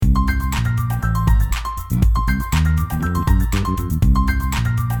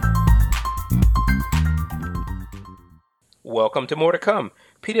Welcome to More to Come,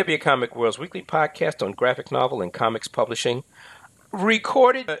 PW Comic World's weekly podcast on graphic novel and comics publishing.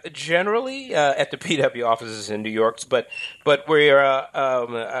 Recorded generally at the PW offices in New York, but we're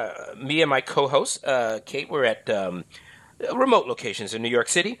me and my co-host Kate. We're at remote locations in New York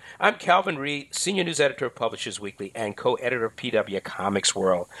City. I'm Calvin Reed, senior news editor of Publishers Weekly and co-editor of PW Comics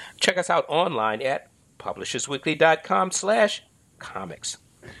World. Check us out online at publishersweekly.com/comics.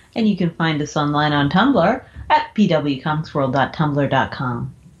 And you can find us online on Tumblr at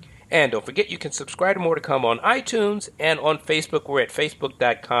pwcomicsworld.tumblr.com. And don't forget, you can subscribe to More to Come on iTunes and on Facebook. We're at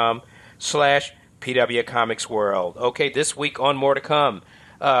facebook.com/PW Comics World. Okay, this week on More to Come,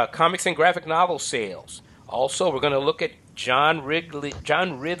 comics and graphic novel sales. Also, we're going to look at John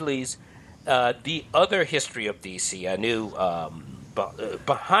Ridley's The Other History of DC, a new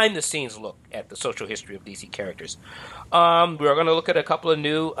behind-the-scenes look at the social history of DC characters. We're going to look at a couple of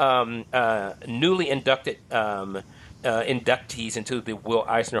new, newly inducted inductees into the Will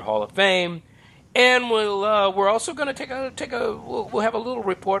Eisner Hall of Fame, and we're also going to we'll have a little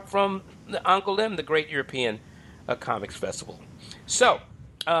report from the Angoulême, the great European comics festival. So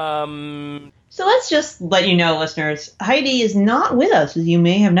let's just let you know, listeners, Heidi is not with us, as you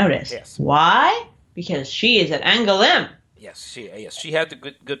may have noticed. Yes. Why? Because she is at Angoulême. Yes, she had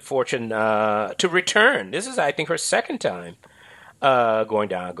the good fortune to return. This is, I think, her second time going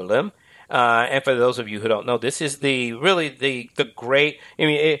to Angoulême. And for those of you who don't know, this is the great. I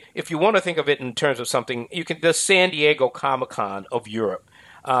mean, if you want to think of it in terms of something, the San Diego Comic-Con of Europe.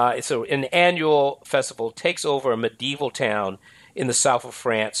 It's an annual festival, takes over a medieval town in the south of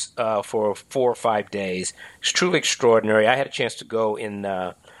France for 4 or 5 days. It's truly extraordinary. I had a chance to go in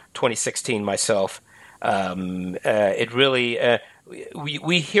 2016 myself. It really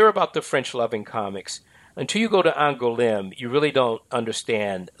we hear about the French loving comics. Until you go to Angoulême, you really don't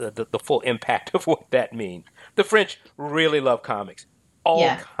understand the full impact of what that means. The French really love comics,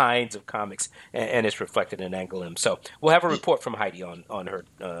 all kinds of comics, and it's reflected in Angoulême. So we'll have a report from Heidi on her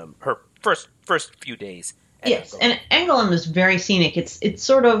first few days. Yes, and Angoulême is very scenic. It's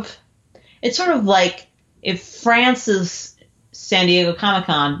sort of like if France's San Diego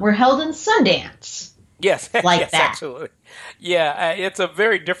Comic-Con were held in Sundance. Yes, like yes, that. Absolutely. Yeah, it's a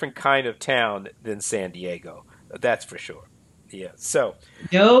very different kind of town than San Diego. That's for sure. Yeah. So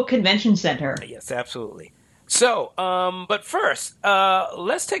no convention center. Yes, absolutely. So, but first,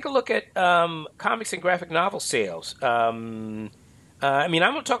 let's take a look at comics and graphic novel sales. I mean,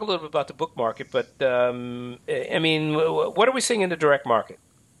 I'm going to talk a little bit about the book market, but I mean, what are we seeing in the direct market?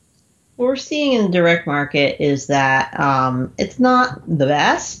 What we're seeing in the direct market is that it's not the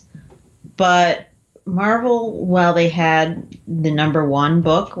best, but Marvel, while they had the #1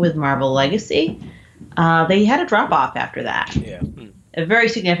 book with Marvel Legacy, they had a drop-off after that. Yeah. A very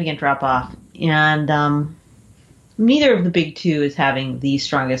significant drop-off. And neither of the big two is having the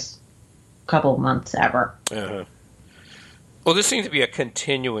strongest couple months ever. Uh-huh. Well, this seems to be a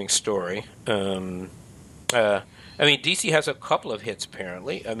continuing story. I mean, DC has a couple of hits,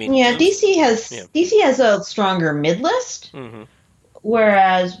 apparently. I mean, DC has a stronger mid-list. Mm-hmm.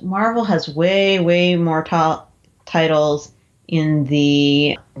 Whereas Marvel has way, way more titles in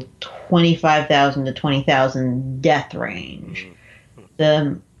the 25,000 to 20,000 death range.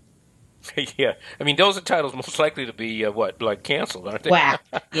 Mm-hmm. Yeah, I mean, those are titles most likely to be canceled, aren't they? Wow.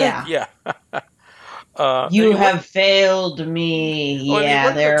 Yeah. Yeah. You have failed me. Well, yeah, I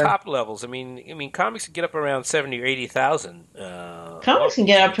mean, they're the top levels. I mean, comics can get up around 70 or 80,000. Comics can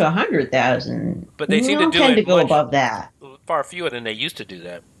get up to 100,000, but they seem to tend to go above that. Far fewer than they used to do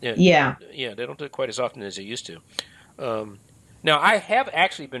that. Yeah, they don't do it quite as often as they used to. Now, I have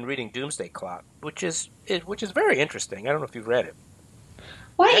actually been reading Doomsday Clock, which is very interesting. I don't know if you've read it.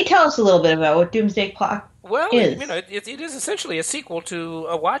 Why don't you tell us a little bit about what Doomsday Clock is? Well, it is essentially a sequel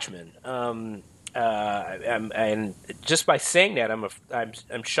to Watchmen. And just by saying that, I'm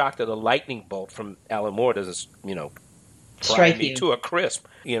shocked that a lightning bolt from Alan Moore doesn't strike me you to a crisp.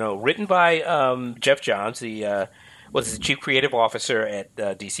 Written by Jeff Johns, the chief creative officer at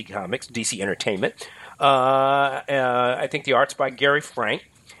DC Comics, DC Entertainment. I think the art's by Gary Frank,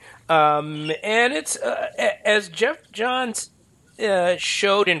 and it's as Jeff Johns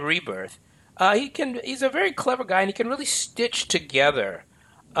showed in Rebirth. He's a very clever guy, and he can really stitch together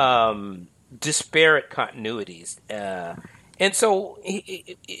disparate continuities. And so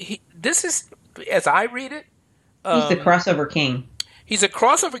this is, as I read it, he's the crossover king. He's a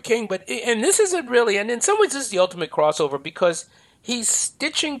crossover king, and this isn't really, and in some ways this is the ultimate crossover because he's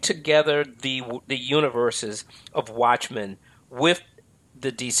stitching together the universes of Watchmen with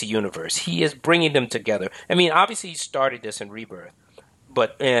the DC universe. He is bringing them together. I mean, obviously he started this in Rebirth,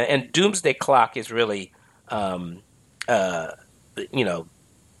 but and Doomsday Clock is really you know,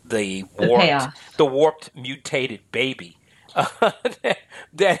 the The payoff. mutated baby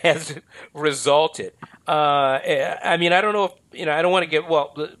that has resulted. I mean, I don't know if I don't want to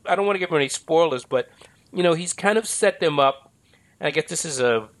I don't want to give him any spoilers, but he's kind of set them up. And I guess this is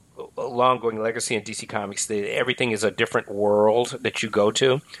a long-going legacy in DC Comics. Everything is a different world that you go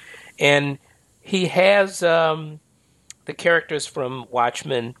to, and he has the characters from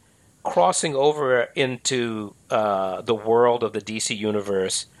Watchmen crossing over into the world of the DC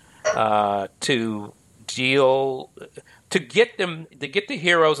universe to get the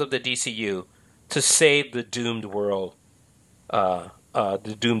heroes of the DCU to save the doomed world,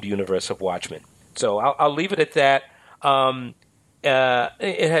 the doomed universe of Watchmen. So I'll leave it at that.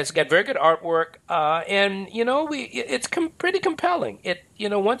 It has got very good artwork, and it's pretty compelling.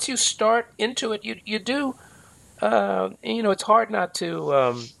 Once you start into it, you do. It's hard not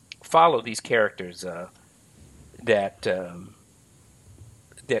to follow these characters that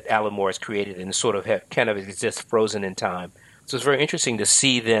Alan Moore has created and sort of kind of exist frozen in time. So it's very interesting to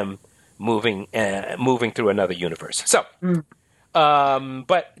see them moving through another universe. So,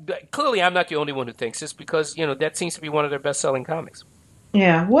 but clearly I'm not the only one who thinks this because that seems to be one of their best-selling comics.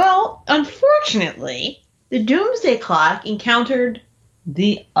 Yeah. Well, unfortunately, the Doomsday Clock encountered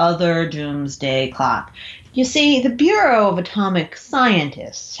the other Doomsday Clock. You see, the Bureau of Atomic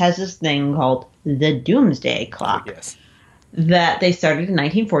Scientists has this thing called the Doomsday Clock that they started in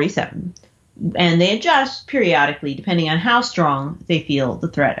 1947, and they adjust periodically depending on how strong they feel the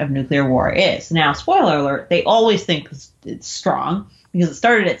threat of nuclear war is. Now, spoiler alert, they always think it's strong because it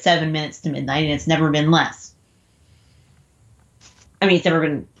started at 7 minutes to midnight and it's never been less. I mean, it's never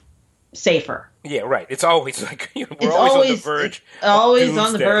been safer. Yeah, right. It's always like we're always on the verge. Always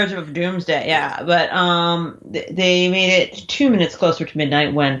on the verge of doomsday. Yeah, but they made it 2 minutes closer to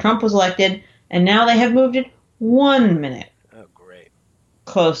midnight when Trump was elected, and now they have moved it 1 minute. Oh, great!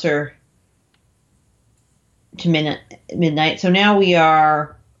 Closer to midnight. So now we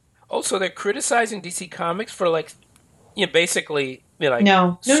are. Also, they're criticizing DC Comics for basically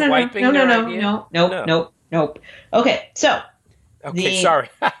swiping their idea. Nope. Okay, so. Okay, sorry.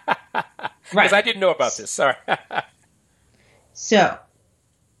 Because I didn't know about this. Sorry. So,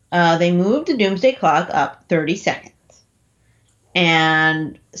 they moved the Doomsday Clock up 30 seconds.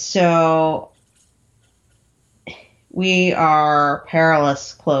 And so, we are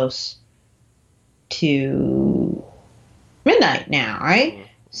perilous close to midnight now, right? Yeah.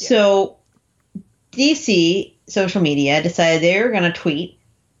 So, DC social media decided they were going to tweet,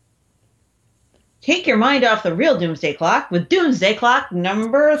 "Take your mind off the real Doomsday Clock with Doomsday Clock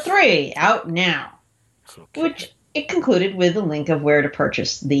number 3 out now," which it concluded with a link of where to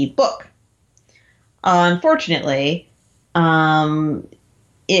purchase the book. Unfortunately,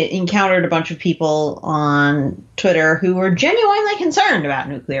 it encountered a bunch of people on Twitter who were genuinely concerned about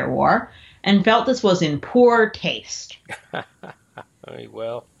nuclear war and felt this was in poor taste.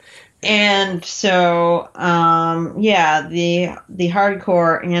 Well. And so, the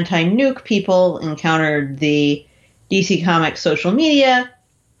hardcore anti-nuke people encountered the DC Comics social media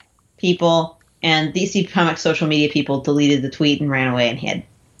people, and DC Comics social media people deleted the tweet and ran away and hid.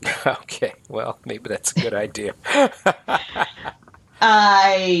 Okay, well, maybe that's a good idea.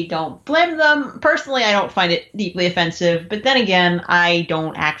 I don't blame them. Personally, I don't find it deeply offensive, but then again, I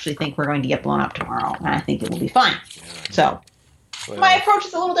don't actually think we're going to get blown up tomorrow, and I think it will be fine. So, my approach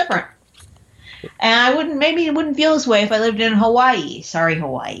is a little different. And maybe it wouldn't feel this way if I lived in Hawaii. Sorry,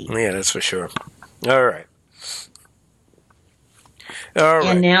 Hawaii. Yeah, that's for sure. All right.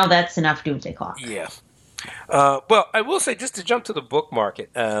 And now that's enough Doomsday Clock. Yeah. Well, I will say, just to jump to the book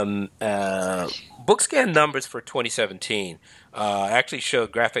market, BookScan numbers for 2017 actually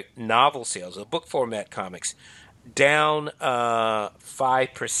showed graphic novel sales of book format comics down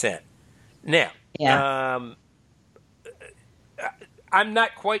 5%. Now, I'm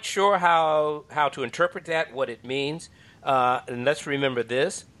not quite sure how to interpret that, what it means. And let's remember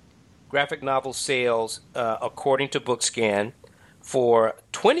this. Graphic novel sales, according to BookScan, for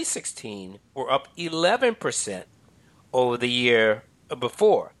 2016 were up 11% over the year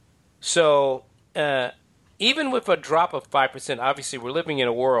before. So even with a drop of 5%, obviously we're living in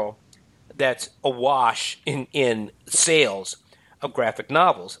a world that's awash in sales of graphic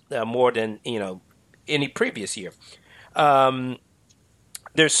novels, more than any previous year.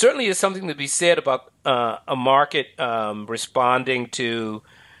 There certainly is something to be said about a market responding to,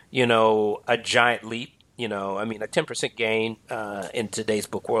 a giant leap. A 10% gain in today's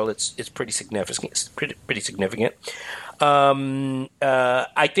book world, it's pretty significant. It's pretty significant.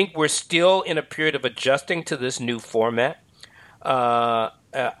 I think we're still in a period of adjusting to this new format.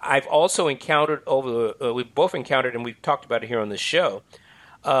 I've also encountered we've both encountered, and we've talked about it here on the show,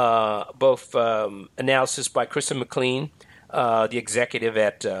 both analysis by Kristen McLean, the executive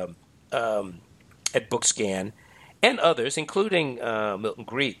at Bookscan, and others, including Milton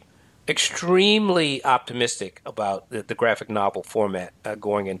Greet, extremely optimistic about the graphic novel format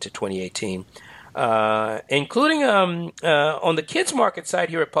going into 2018, including on the kids market side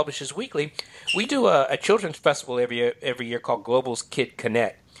here at Publishers Weekly. We do a children's festival every year called Global's Kid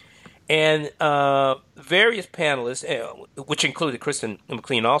Connect. And various panelists, which included Kristen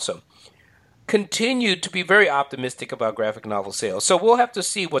McLean also, continued to be very optimistic about graphic novel sales. So we'll have to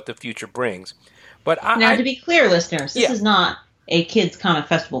see what the future brings. But now, to be clear, listeners, this is not a kids' comic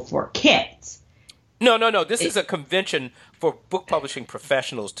festival for kids. No. This is a convention for book publishing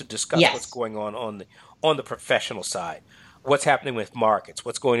professionals to discuss what's going on the professional side. What's happening with markets,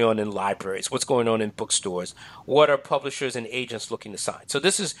 what's going on in libraries, what's going on in bookstores, what are publishers and agents looking to sign. So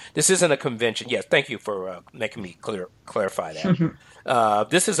this isn't a convention. Yes, thank you for making me clarify that.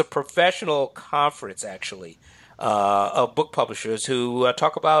 This is a professional conference, actually, of book publishers who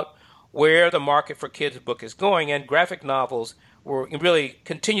talk about where the market for kids' book is going, and graphic novels will really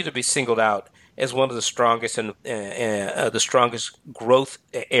continue to be singled out as one of the strongest and the strongest growth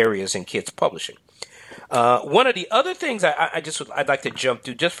areas in kids publishing. One of the other things I'd like to jump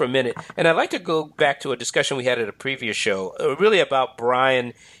to just for a minute, and I'd like to go back to a discussion we had at a previous show, really about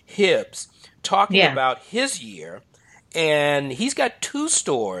Brian Hibbs talking about his year, and he's got 2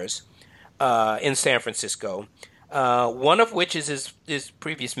 stores in San Francisco. One of which is his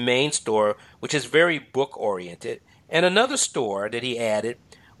previous main store, which is very book oriented, and another store that he added,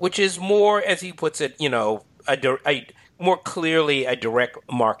 which is more, as he puts it, more clearly a direct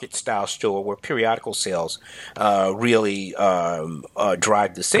market style store where periodical sales really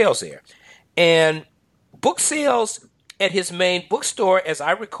drive the sales there. And book sales at his main bookstore, as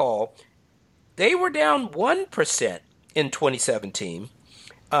I recall, they were down 1% in 2017.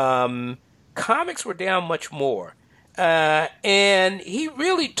 Comics were down much more. And he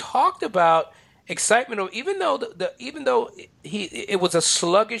really talked about excitement, even though it was a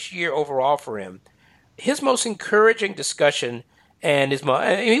sluggish year overall for him. His most encouraging discussion, and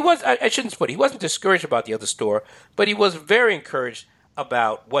he wasn't discouraged about the other store, but he was very encouraged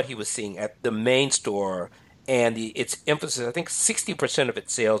about what he was seeing at the main store and its emphasis. I think 60% of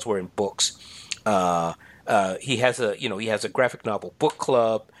its sales were in books. He has a graphic novel book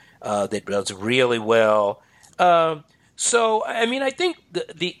club that does really well. So, I think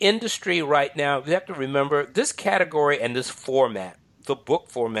the industry right now, you have to remember this category and this format, the book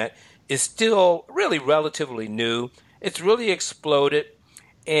format, is still really relatively new. It's really exploded.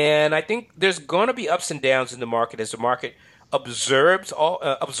 And I think there's going to be ups and downs in the market as the market absorbs all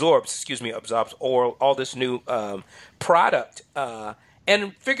this new product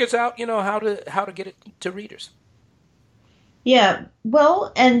and figures out, how to get it to readers. Yeah,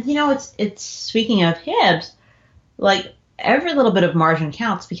 well, and it's speaking of Hibbs, like every little bit of margin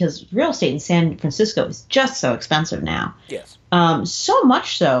counts because real estate in San Francisco is just so expensive now. Yes. So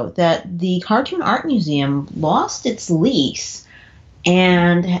much so that the Cartoon Art Museum lost its lease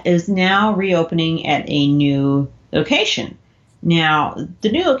and is now reopening at a new location. Now,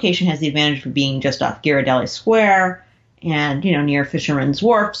 the new location has the advantage of being just off Ghirardelli Square and, near Fisherman's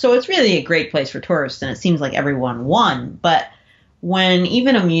Wharf. So it's really a great place for tourists, and it seems like everyone won. But when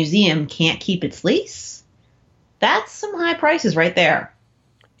even a museum can't keep its lease, that's some high prices right there.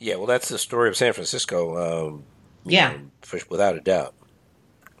 Yeah, well, that's the story of San Francisco. Without a doubt.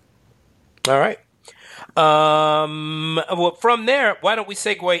 All right. Well, from there, why don't we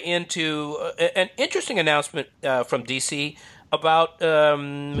segue into an interesting announcement from DC about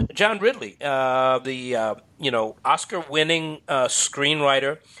John Ridley, the Oscar-winning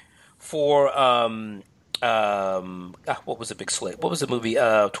screenwriter for what was the big slave? What was the movie?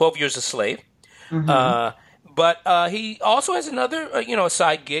 12 Years a Slave. Mm-hmm. But he also has another, a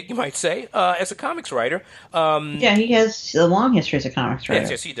side gig, you might say, as a comics writer. He has a long history as a comics writer.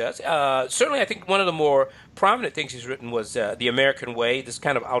 Yes, he does. Certainly, I think one of the more prominent things he's written was The American Way, this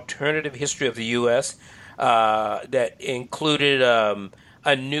kind of alternative history of the U.S. That included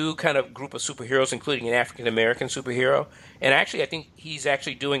a new kind of group of superheroes, including an African-American superhero. And actually, I think he's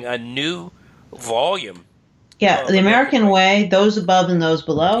actually doing a new volume. Yeah, The American Way, Those Above and Those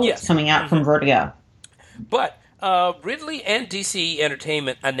Below. Yes. It's coming out from Vertigo. But Ridley and DC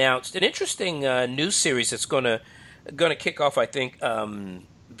Entertainment announced an interesting news series that's going to kick off, I think,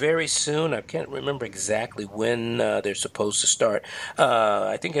 very soon. I can't remember exactly when they're supposed to start.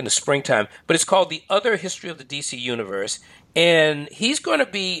 I think in the springtime. But it's called The Other History of the DC Universe. And he's going to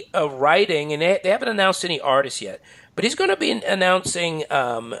be writing, and they haven't announced any artists yet, but he's going to be announcing.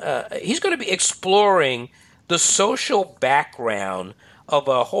 He's going to be exploring the social background of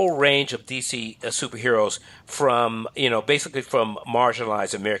a whole range of DC superheroes from basically from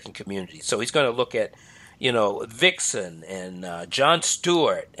marginalized American communities. So he's going to look at Vixen and John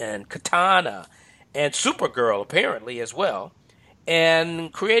Stewart and Katana and Supergirl apparently as well,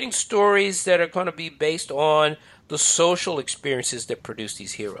 and creating stories that are going to be based on the social experiences that produce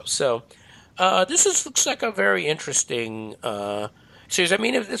these heroes. So looks like a very interesting series. I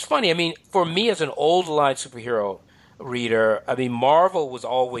mean, it's funny. I mean, for me as an old line superhero reader, I mean, Marvel was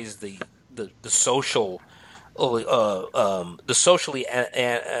always the social, the socially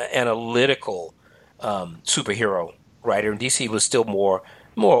analytical superhero writer, and DC was still more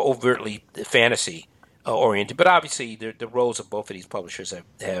overtly fantasy oriented. But obviously, the roles of both of these publishers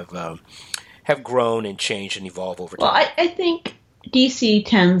have grown and changed and evolved over time. Well, I think DC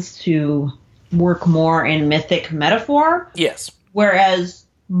tends to work more in mythic metaphor. Yes. Whereas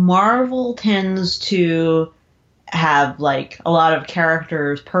Marvel tends to have like a lot of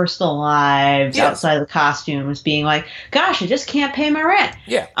characters' personal lives outside of the costumes, being like, "Gosh, I just can't pay my rent."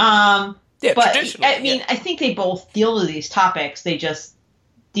 Yeah. Yeah, but I mean, I think they both deal with these topics. They just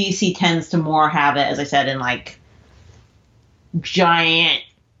DC tends to more have it, as I said, in like giant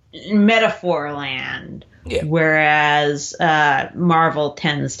metaphor land. Yeah. Whereas Marvel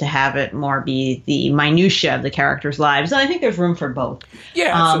tends to have it more be the minutia of the characters' lives, and I think there's room for both.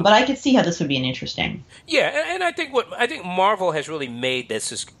 Yeah, but I could see how this would be an interesting. Yeah, and I think Marvel has really made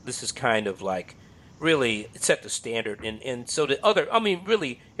this is kind of like really set the standard, and so the other. I mean,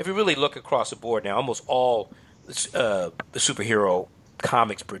 really, if you really look across the board now, almost all the superhero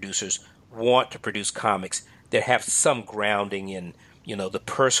comics producers want to produce comics that have some grounding in the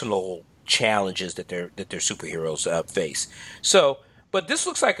personal challenges that their superheroes face. So, but this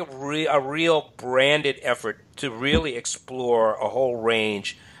looks like a real branded effort to really explore a whole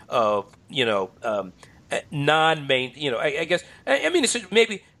range of non-main. I guess I mean it's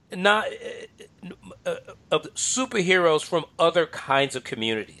maybe not of superheroes from other kinds of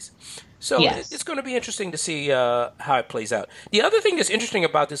communities. So yes. It's going to be interesting to see how it plays out. The other thing that's interesting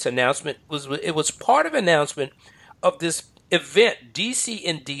about this announcement was it was part of an announcement of this event, DC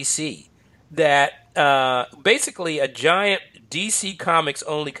in DC, that basically a giant DC Comics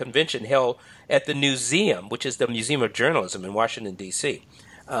only convention held at the Newseum, which is the Museum of Journalism in Washington, D.C.,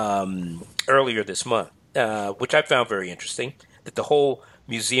 earlier this month, which I found very interesting, that the whole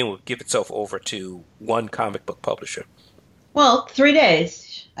museum would give itself over to one comic book publisher. Well, 3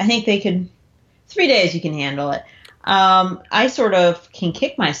 days. I think they could. 3 days you can handle it. I sort of can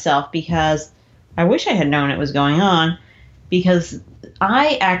kick myself because I wish I had known it was going on, because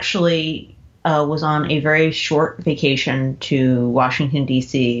I actually was on a very short vacation to Washington,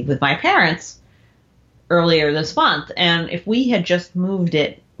 D.C. with my parents earlier this month. And if we had just moved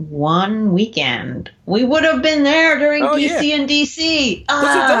it one weekend, we would have been there during DC and DC.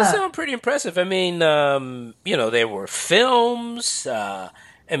 Because it does sound pretty impressive. I mean, there were films. I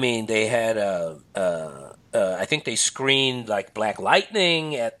mean, they had I think they screened like Black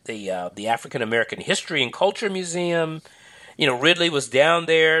Lightning at the African American History and Culture Museum. Ridley was down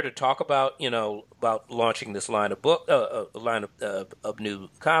there to talk about about launching this line of of new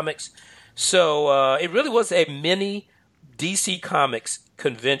comics. So it really was a mini DC Comics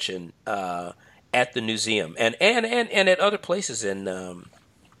convention at the museum and at other places in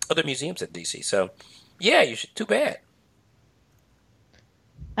other museums at DC. So yeah, you should. Too bad.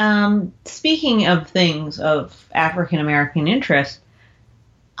 Speaking of things of African American interest,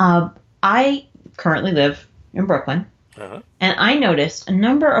 I currently live in Brooklyn. Uh-huh. And I noticed a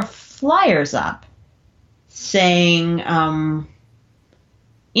number of flyers up saying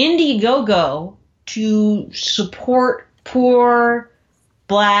Indiegogo to support poor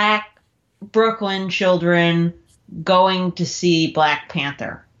Black Brooklyn children going to see Black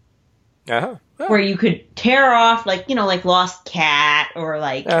Panther. Uh-huh. Oh. Where you could tear off, like Lost Cat or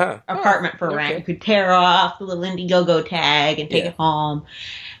like Apartment for Rent. You could tear off the little Indiegogo tag and take it home.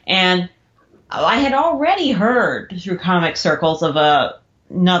 And I had already heard through comic circles of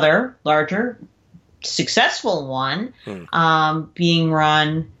another larger, successful one being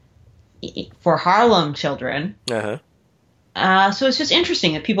run for Harlem children. Uh-huh. So it's just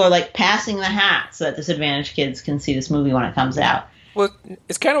interesting that people are like passing the hat so that disadvantaged kids can see this movie when it comes out. Well,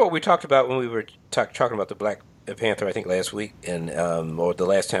 it's kind of what we talked about when we were talking about the Black Panther, I think, last week, and or the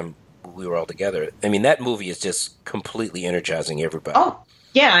last time we were all together. I mean, that movie is just completely energizing everybody. Oh,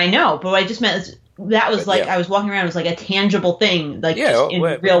 yeah, I know. But what I just meant that was I was walking around. It was like a tangible thing, like in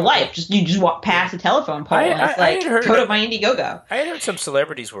real life. You just walk past a telephone pole and it's like, go to my Indiegogo. I had heard some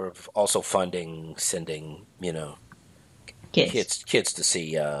celebrities were also sending, Kids. kids to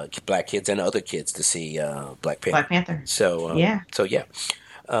see black kids and other kids to see Black Panther. Black Panther. So Yeah. so yeah.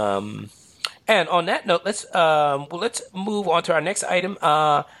 Um, and on that note, let's move on to our next item.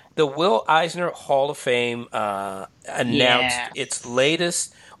 The Will Eisner Hall of Fame announced Yes. its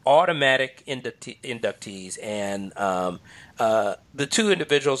latest automatic inductees, and the two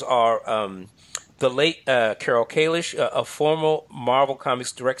individuals are the late Carol Kalish, a former Marvel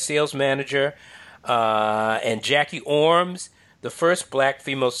Comics direct sales manager, and Jackie Orms, the first black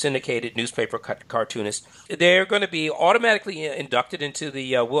female syndicated newspaper cartoonist. They're going to be automatically inducted into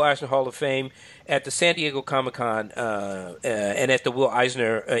the Will Eisner Hall of Fame at the San Diego Comic-Con and at the Will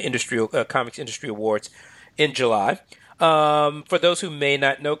Eisner Comics Industry Awards in July. For those who may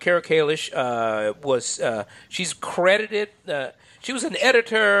not know, Carol Kalish she's credited. She was an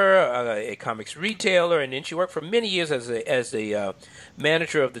editor, a comics retailer, and then she worked for many years as the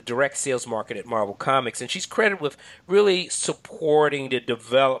manager of the direct sales market at Marvel Comics. And she's credited with really supporting the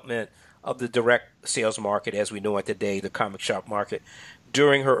development of the direct sales market as we know it today, the comic shop market,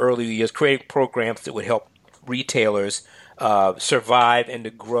 during her early years, creating programs that would help retailers survive and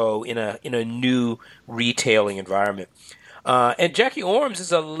to grow in a new retailing environment. And Jackie Orms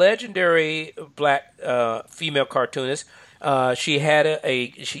is a legendary black female cartoonist. She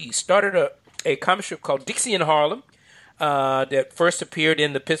started a comic strip called Dixie in Harlem that first appeared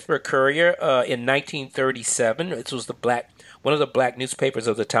in the Pittsburgh Courier in 1937. This was one of the black newspapers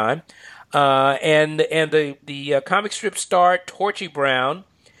of the time. And the comic strip starred Torchy Brown,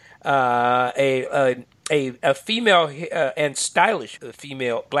 a female and stylish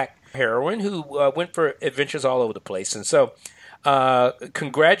female black heroine who went for adventures all over the place. And so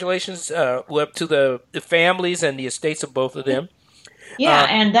congratulations to the families and the estates of both of them. Yeah,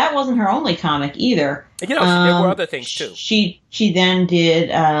 and that wasn't her only comic either. There were other things too. She then did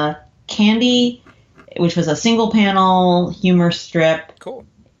Candy, which was a single panel humor strip. Cool.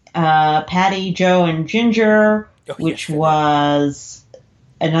 Patty, Joe, and Ginger, which was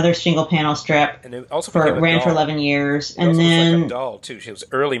another single panel strip. And it also ran for 11 years. And then was like a doll too. She was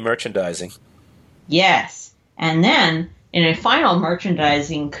early merchandising. Yes. And then in a final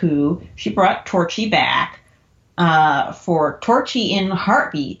merchandising coup, she brought Torchy back for Torchy in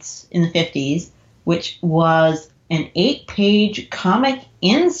Heartbeats in the 50s, which was an 8-page comic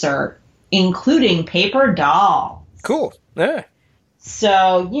insert, including paper dolls. Cool. Yeah.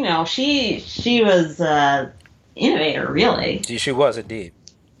 So, she was an innovator, really. She was indeed.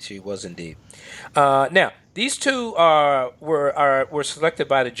 Now, these two were selected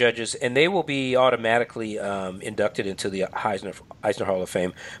by the judges, and they will be automatically inducted into the Eisner Hall of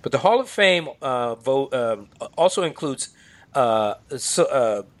Fame. But the Hall of Fame vote also includes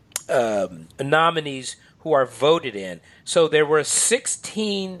nominees who are voted in. So there were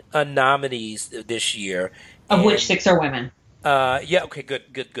 16 nominees this year, of which 6 are women. Okay,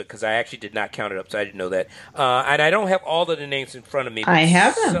 good, because I actually did not count it up, so I didn't know that. And I don't have all of the names in front of me. I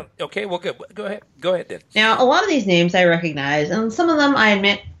have them. Okay, well, good. Go ahead then. Now, a lot of these names I recognize, and some of them I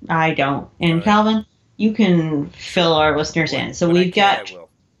admit I don't. And right. Calvin, you can fill our listeners in. So we've got...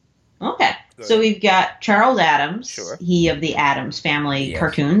 Okay. So we've got Charles Addams, sure. He of the Addams Family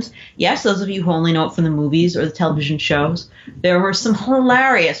cartoons. Yes, those of you who only know it from the movies or the television shows. There were some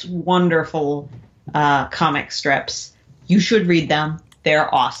hilarious, wonderful comic strips. You should read them.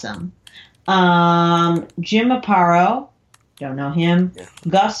 They're awesome. Jim Aparo, don't know him. Yeah.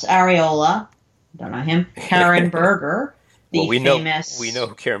 Gus Ariola, don't know him. Karen Berger, famous we know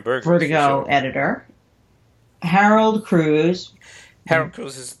who Karen Berger Vertigo editor. Harold Cruz. Harold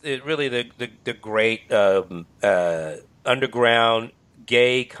Cruz is really the great underground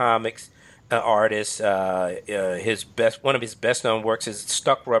gay comics artist. One of his best known works is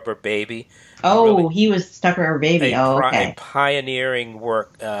Stuck Rubber Baby. Oh, he was Stuck Rubber Baby. A pioneering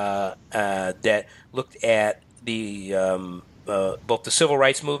work that looked at the both the civil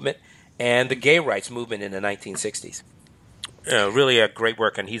rights movement and the gay rights movement in the 1960s. Really a great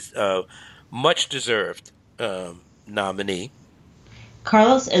work, and he's much deserved nominee.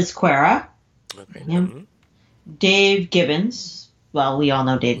 Carlos Ezquerra. Okay. Mm-hmm. Dave Gibbons. Well, we all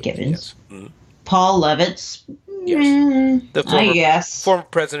know Dave Gibbons. Yes. Mm-hmm. Paul Levitz. Yes. I guess. Former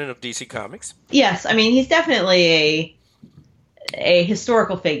president of DC Comics. Yes. I mean, he's definitely a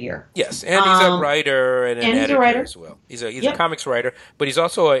historical figure. Yes. And he's a writer and an editor writer as well. He's a comics writer, but he's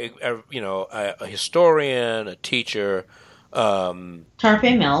also a historian, a teacher.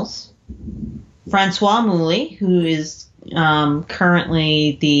 Tarpe Mills. Francois Mouly, who is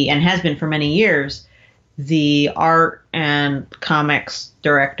currently and has been for many years, the art and comics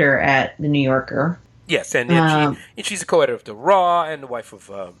director at The New Yorker. Yes, and she's a co-editor of The Raw and the wife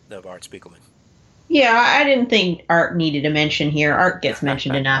of Art Spiegelman. Yeah, I didn't think art needed a mention here. Art gets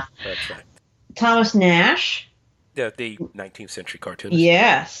mentioned enough. That's right. Thomas Nash. The 19th century cartoonist.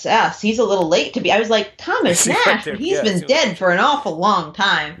 Yes, he's a little late to be. I was like, Thomas See, right Nash, there, but he's yeah, been see what dead I'm for an awful long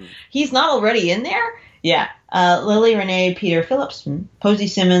time. He's not already in there? Yeah. Lily Renee, Peter Phillips, Posey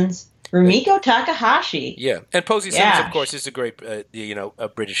Simmons, Rumiko Takahashi. Yeah, and Posey Simmons, of course, is a great,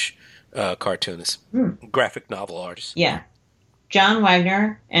 a British cartoonist, graphic novel artist. Yeah. John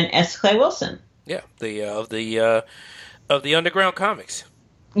Wagner and S. Clay Wilson. Yeah, of the underground comics.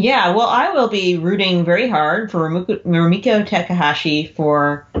 Yeah, well, I will be rooting very hard for Rumiko Takahashi,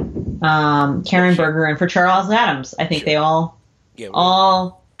 for Karen Berger, and for Charles Adams. I think they all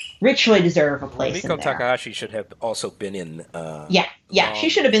richly deserve a place in there. Rumiko Takahashi should have also been in. She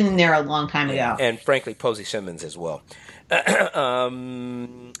should have been in there a long time ago. And frankly, Posey Simmons as well. Great.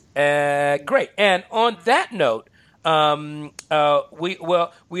 And on that note, we're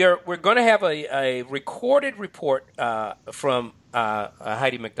going to have a recorded report from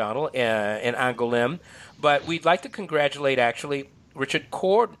Heidi MacDonald in Angoulême, but we'd like to congratulate actually Richard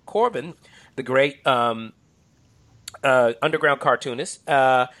Corbin, the great underground cartoonist,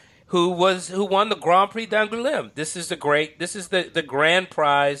 who won the Grand Prix d'Angoulême. This is the grand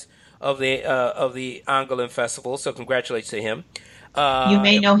prize of the Angoulême Festival. So congratulations to him. You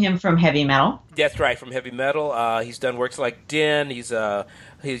may know him from heavy metal. That's right, from heavy metal. He's done works like Din. He's done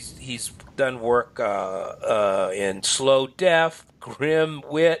work in Slow Death, Grim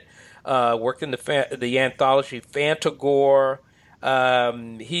Wit. Worked in the anthology Fantagore.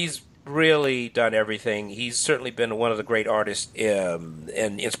 He's really done everything. He's certainly been one of the great artists and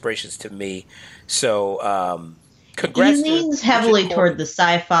inspirations to me. So. Congrats. He leans heavily toward the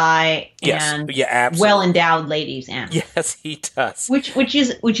sci-fi and well-endowed ladies' end. Yes, he does. Which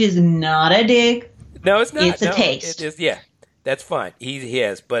is not a dig. No, it's not. It's a taste. It is. Yeah, that's fine. He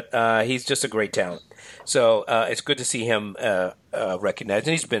is, but he's just a great talent. So it's good to see him recognized,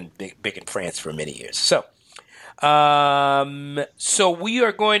 and he's been big in France for many years. So, we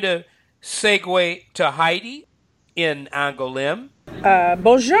are going to segue to Heidi in Angoulême.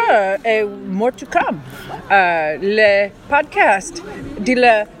 Bonjour et more to come. Le podcast de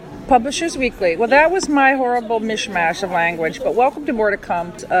la Publishers Weekly. Well, that was my horrible mishmash of language, but welcome to more to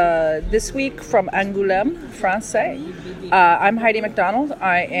come. This week from Angoulême, Francais. I'm Heidi MacDonald.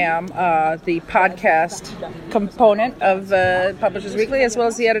 I am the podcast component of Publishers Weekly, as well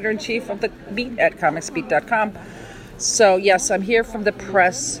as the editor-in-chief of the Beat at comicsbeat.com. So, yes, I'm here from the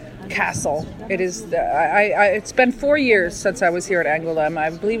press castle. It is. It's been 4 years since I was here at Angoulême. I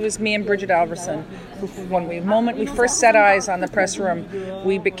believe it was me and Bridget Alverson. When we first set eyes on the press room,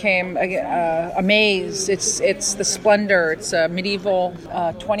 we became amazed. It's the splendor. It's medieval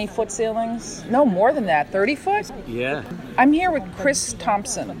 20-foot ceilings. No, more than that, 30 foot. Yeah. I'm here with Chris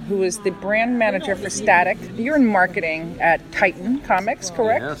Thompson, who is the brand manager for Static. You're in marketing at Titan Comics,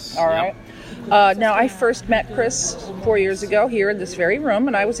 correct? Yes. All right. Now, I first met Chris 4 years ago here in this very room,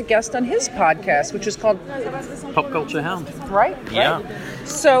 and I was a guest on his podcast, which is called Pop Culture Hound. Right? Yeah.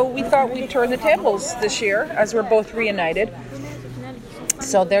 So we thought we'd turn the tables this year, as we're both reunited.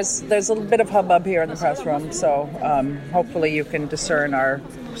 So there's a little bit of hubbub here in the press room, so hopefully you can discern our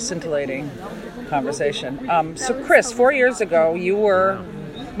scintillating conversation. So Chris, 4 years ago,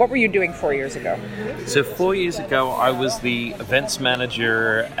 what were you doing 4 years ago? So 4 years ago, I was the events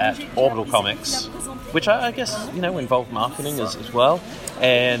manager at Orbital Comics, which I guess, involved marketing as well.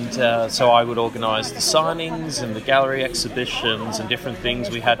 And so I would organise the signings and the gallery exhibitions and different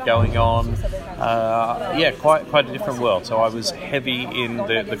things we had going on. Quite a different world. So I was heavy in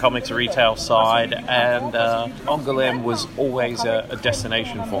the comics retail side, and Angoulême was always a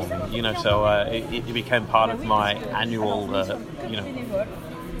destination for me. So it became part of my annual,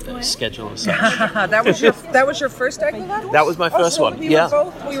 schedule as such. That was your first Angoulême? That was my first one. We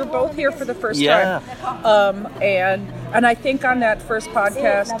were both here for the first time. And I think on that first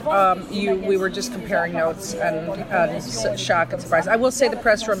podcast, we were just comparing notes and shock and surprise. I will say the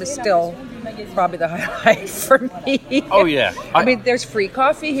press room is still probably the highlight for me. Oh yeah. I mean, there's free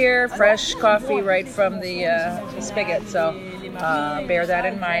coffee here, fresh coffee right from the spigot. So. Bear that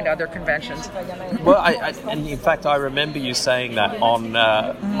in mind, other conventions. Well, and in fact, I remember you saying that on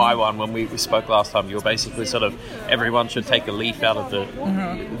my one when we spoke last time. You were basically sort of, everyone should take a leaf out of the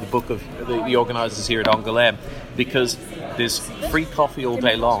book of the organisers here at Angoulême, because there's free coffee all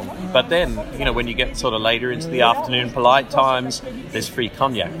day long. But then, when you get sort of later into the afternoon polite times, there's free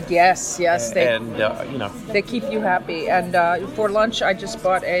cognac. Yes. They keep you happy. And for lunch, I just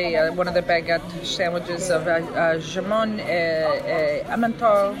bought one of the baguette sandwiches of jamon a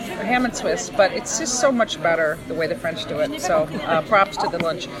Emmental, a ham and Swiss, but it's just so much better the way the French do it. So props to the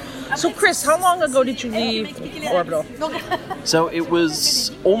lunch. So Chris, how long ago did you leave Orbital? So it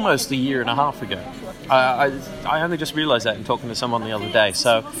was almost a year and a half ago. I only just realised that in talking to someone the other day.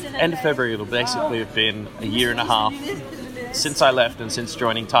 So end of February, it'll basically have been a year and a half since I left and since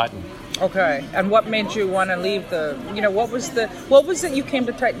joining Titan. Okay, and what made you want to leave what was it you came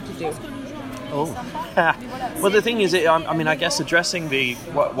to Titan to do? Oh, well, the thing is, I guess addressing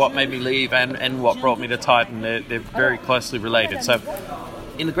what made me leave and what brought me to Titan, they're very closely related. So,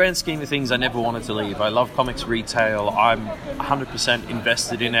 in the grand scheme of things, I never wanted to leave. I love comics retail. I'm 100%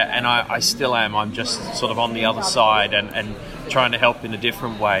 invested in it, and I still am. I'm just sort of on the other side and trying to help in a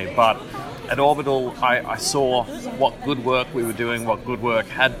different way. But at Orbital, I saw what good work we were doing, what good work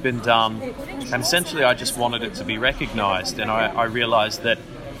had been done, and essentially I just wanted it to be recognised. And I realised that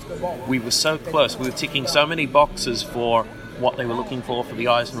we were so close. We were ticking so many boxes for what they were looking for the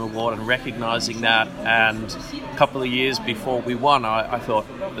Eisner Award and recognising that. And a couple of years before we won, I thought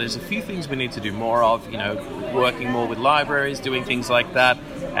there's a few things we need to do more of, working more with libraries, doing things like that.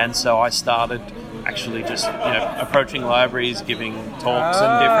 And so I started actually just, approaching libraries, giving talks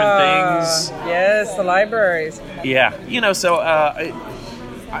and different things. Yes, the libraries. Yeah, so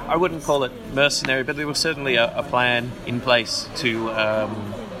I wouldn't call it mercenary, but there was certainly a plan in place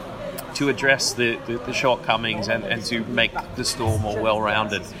to address the shortcomings and to make the store more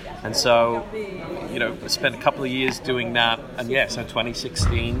well-rounded. And so, I spent a couple of years doing that. And yeah, so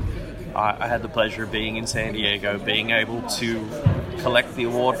 2016, I had the pleasure of being in San Diego, being able to collect the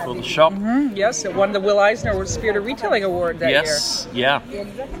award for the shop. Mm-hmm. Yes, it won the Will Eisner Spirit of Retailing Award that year. Yes, yeah.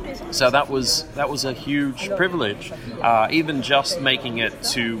 So that was a huge privilege. Even just making it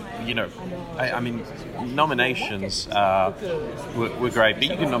to, nominations were great, but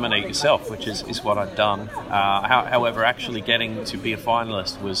you can nominate yourself, which is what I've done. However, actually getting to be a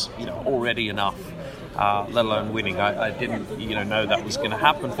finalist was, already enough. Let alone winning. I didn't, know that was going to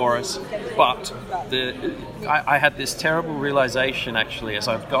happen for us. But I had this terrible realization, actually, as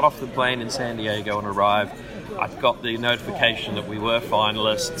I got off the plane in San Diego and arrived. I've got the notification that we were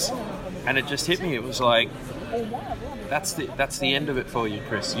finalists, and it just hit me. It was like, that's the end of it for you,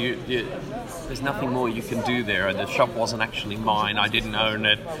 Chris. There's nothing more you can do there. The shop wasn't actually mine. I didn't own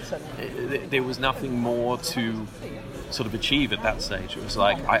it. There was nothing more to sort of achieve at that stage. It was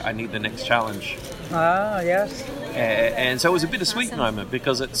like, I need the next challenge. Ah, yes. And so it was a bittersweet moment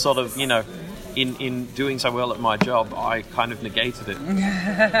because it's sort of, in doing so well at my job, I kind of negated it.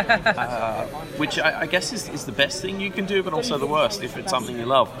 Which I guess is the best thing you can do, but also the worst if it's something you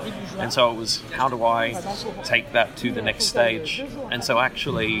love. And so it was, how do I take that to the next stage? And so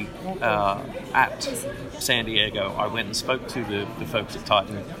actually, at San Diego, I went and spoke to the folks at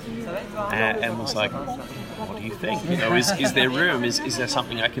Titan and was like, what do you think? Is there room? Is there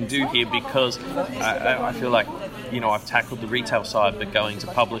something I can do here? Because I feel like, I've tackled the retail side, but going to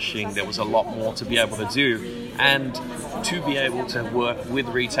publishing, there was a lot more to be able to do and to be able to work with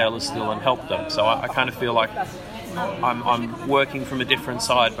retailers still and help them. So I kind of feel like I'm working from a different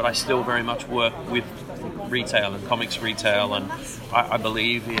side, but I still very much work with retail and comics retail, and I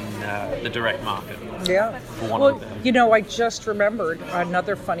believe in the direct market. Yeah. Well, I just remembered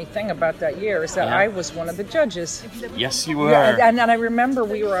another funny thing about that year is that I was one of the judges. Yes, you were. Yeah, and I remember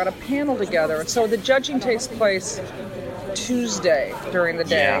we were on a panel together. So the judging takes place Tuesday during the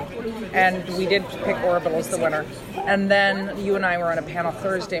day, and we did pick Orbital as the winner. And then you and I were on a panel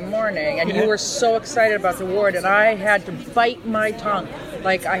Thursday morning, and you were so excited about the award, and I had to bite my tongue.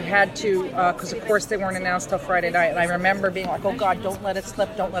 Like, I had to, because of course they weren't announced till Friday night, and I remember being like, oh God, don't let it slip.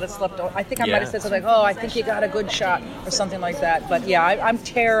 I think I might have said something like, oh, I think you got a good shot, or something like that. But yeah, I'm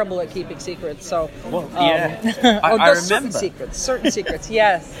terrible at keeping secrets, so. Well, I remember. Certain secrets,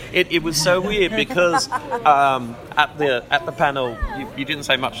 yes. It was so weird because at the panel, you didn't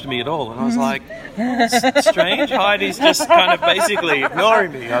say much to me at all, and I was like, strange, Heidi's just kind of basically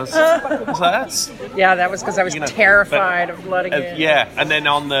ignoring me. I was like, that's... Yeah, that was because I was terrified of letting it. Yeah, and then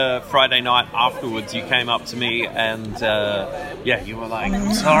on the Friday night afterwards, you came up to me and, you were like,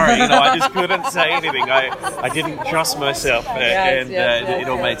 I'm sorry, I just couldn't say anything. I didn't trust myself, it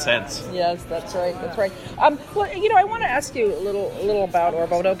all made sense. Yes, that's right. Well, I want to ask you a little about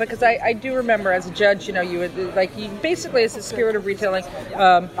Orbital, because I do remember as a judge, you would, basically as a Spirit of Retailing,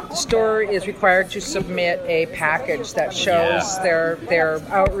 the store is required to submit a package that shows their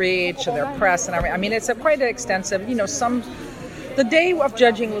outreach and their press and everything. I mean, it's quite extensive, The day of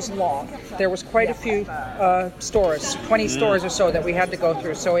judging was long. There was quite a few stores, 20 stores or so that we had to go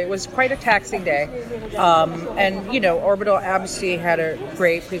through. So it was quite a taxing day. And, Orbital obviously had a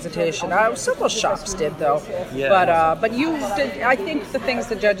great presentation. Several shops did, though. Yeah. But you did, I think the things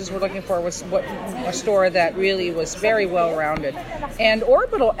the judges were looking for was a store that really was very well-rounded. And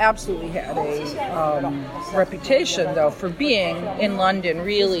Orbital absolutely had a reputation, though, for being in London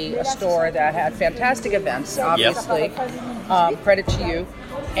really a store that had fantastic events, obviously. Credit to you.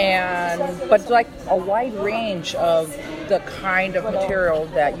 But like a wide range of the kind of material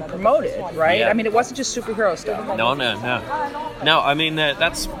that you promoted, right? Yeah. I mean, it wasn't just superhero stuff. No. I mean,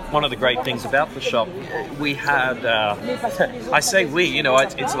 that's one of the great things about the shop. We had, I say we,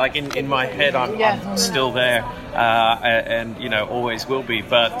 it's like in my head, I'm still there, and always will be.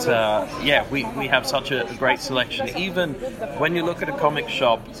 But we have such a great selection. Even when you look at a comic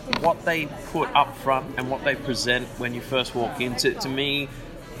shop, what they put up front and what they present when you first walk into, to me,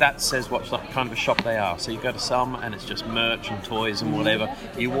 that says what kind of a shop they are. So you go to some and it's just merch and toys and whatever.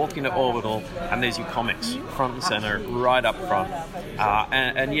 You walk into Orbital and there's your comics front and center, right up front.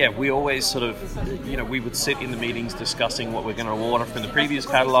 We always sort of, we would sit in the meetings discussing what we're going to order from the previous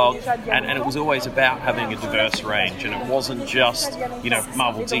catalog, and it was always about having a diverse range. And it wasn't just,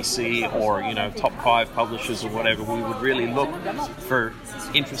 Marvel, DC, or, top 5 publishers or whatever. We would really look for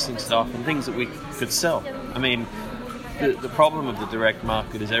interesting stuff and things that we could sell. I mean, the problem of the direct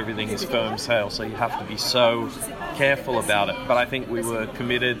market is everything is firm sale, so you have to be so careful about it. But I think we were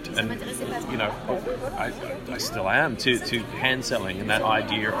committed, and I still am, to hand selling and that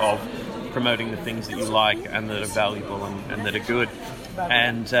idea of promoting the things that you like and that are valuable and that are good.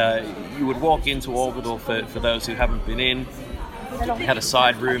 And you would walk into Orbital, for those who haven't been in. We had a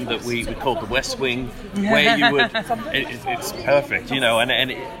side room that we called the West Wing, where you would, it's perfect,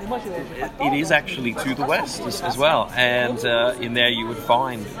 and it is actually to the west as well. And in there you would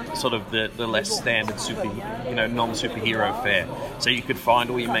find sort of the less standard non-superhero fare. So you could find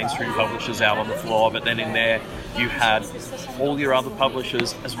all your mainstream publishers out on the floor, but then in there you had all your other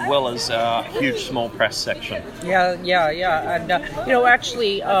publishers as well as a huge small press section. Yeah. And,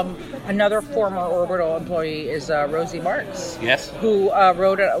 actually, another former Orbital employee is Rosie Marks. Yes. Who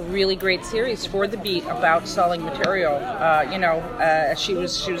wrote a really great series for The Beat about selling material. She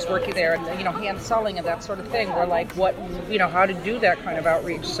was working there, and hand selling and that sort of thing. We're like, what, how to do that kind of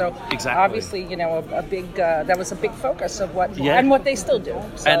outreach. So exactly. Obviously, a big that was a big focus of what and what they still do.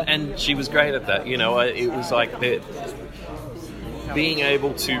 So. And she was great at that. It was like being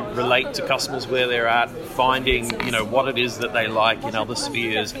able to relate to customers where they're at, finding what it is that they like in other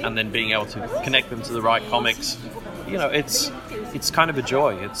spheres, and then being able to connect them to the right comics. It's kind of a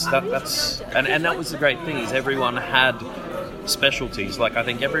joy. That was the great thing, is everyone had specialties. Like, I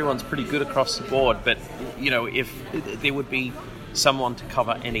think everyone's pretty good across the board, but if there would be someone to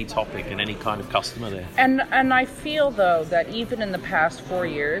cover any topic and any kind of customer there. And I feel, though, that even in the past 4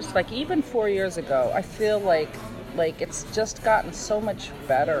 years, like even 4 years ago, I feel like it's just gotten so much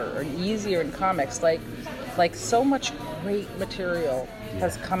better and easier in comics. Like so much great material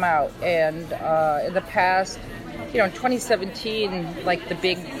has come out, and in the past, in 2017, like the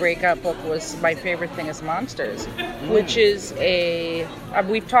big breakout book was My Favorite Thing is Monsters, which is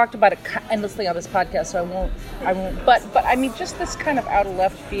we've talked about it endlessly on this podcast, so I won't. But I mean, just this kind of out of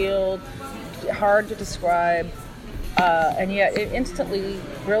left field, hard to describe, and yet instantly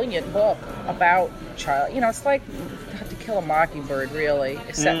brilliant book about child. It's like To Kill a Mockingbird, really,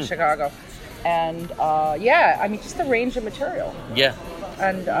 set in Chicago, and just the range of material. Yeah.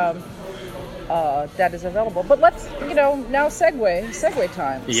 And that is available. But let's, now segue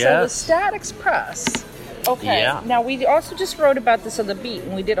time. Yes. So the Static Press. Okay. Yeah. Now, we also just wrote about this on The Beat,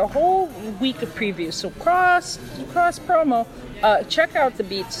 and we did a whole week of previews. So cross promo. Check out The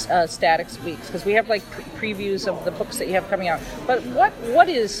Beat's Static Weeks, because we have like previews of the books that you have coming out. But what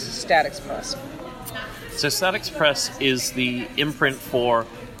is Static Press? So Static Press is the imprint for,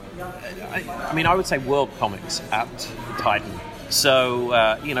 I would say world comics at Titan. So,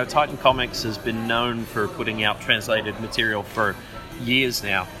 Titan Comics has been known for putting out translated material for years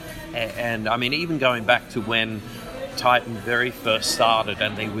now. And even going back to when Titan very first started,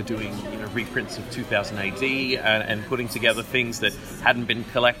 and they were doing reprints of 2000 AD and putting together things that hadn't been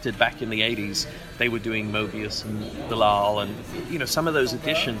collected back in the 80s. They were doing Mobius and Bilal, and some of those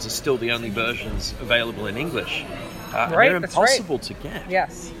editions are still the only versions available in English. They're impossible to get.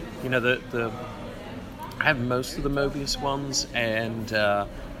 Yes. I have most of the Mobius ones, and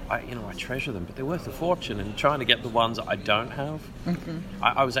I treasure them, but they're worth a fortune. And trying to get the ones I don't have,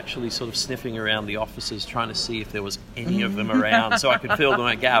 I was actually sort of sniffing around the offices trying to see if there was any of them around, so I could fill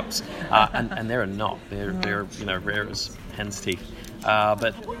my gaps. And there are not. They're rare as hen's teeth.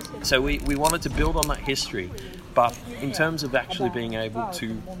 But so we wanted to build on that history, but in terms of actually being able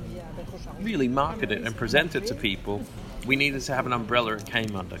to really market it and present it to people, we needed to have an umbrella it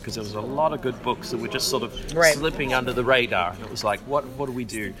came under, because there was a lot of good books that were just sort of slipping under the radar. It was like, what do we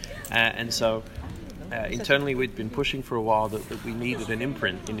do? And so internally we'd been pushing for a while that we needed an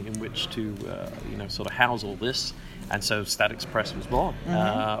imprint in which to sort of house all this, and so Static Press was born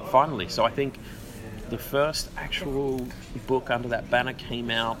finally. So I think the first actual book under that banner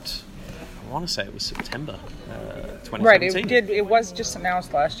came out, I want to say it was September 2017. Right, it did. It was just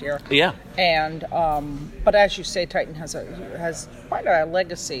announced last year. Yeah. And but as you say, Titan has quite a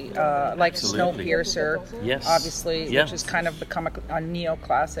legacy, like Absolutely. Snowpiercer, Yes. obviously, Yeah. which has kind of become a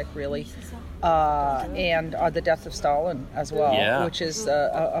neoclassic, really. And The Death of Stalin as well, which is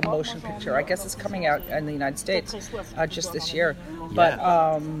a motion picture. I guess it's coming out in the United States just this year. But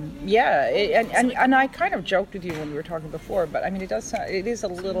and I kind of joked with you when we were talking before, but I mean, it is a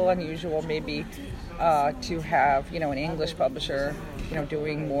little unusual maybe to have an English publisher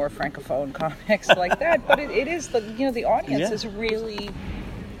doing more francophone comics like that. But it is the audience is really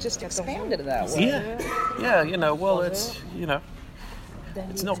just expanded in that way. Yeah. Well, it's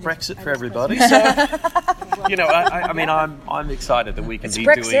not Brexit for everybody, so I mean, I'm excited that we can be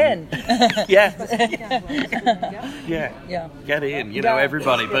doing. Yeah, get in,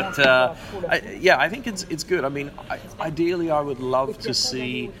 everybody. But I think it's good. I mean, ideally, I would love to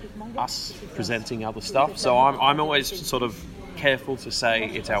see us presenting other stuff. So I'm always sort of careful to say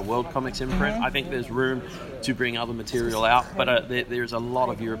it's our World Comics imprint. I think there's room to bring other material out, but there's a lot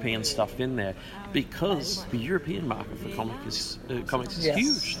of European stuff in there, because the European market for comics is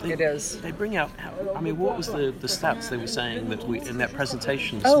huge. It is. They bring out, I mean, what was the stats they were saying that in that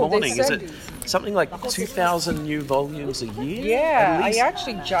presentation this morning? Is it something like 2,000 new volumes a year? Yeah, I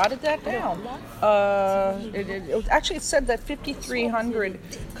actually jotted that down. It said that 5,300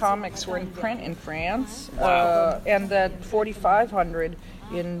 comics were in print in France, and that 4,500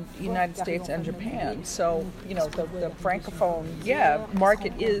 in the United States and Japan. So, the Francophone,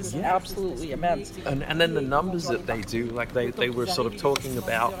 market is absolutely immense. And then the numbers that they do, like they were sort of talking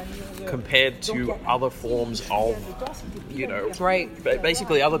about compared to other forms of,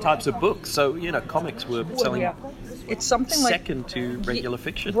 basically other types of books. So, comics were selling... It's something second to regular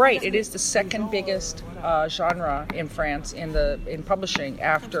fiction. Right. It is the second biggest genre in France in publishing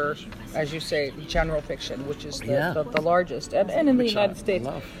after, as you say, general fiction, which is the largest, and in the United States.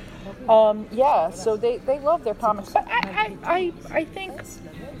 So they love their comics, but I think.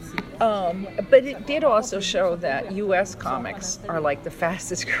 But it did also show that U.S. comics are like the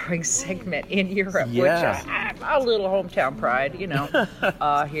fastest growing segment in Europe, which a little hometown pride,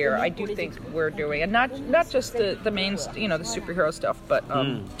 here. I do think we're doing, and not just the main, the superhero stuff, but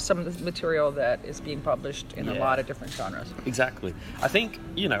some of the material that is being published in a lot of different genres. Exactly. I think,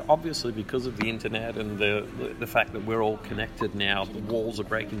 obviously because of the internet and the fact that we're all connected now, the walls are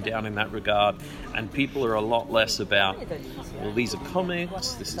breaking down in that regard, and people are a lot less about, well, these are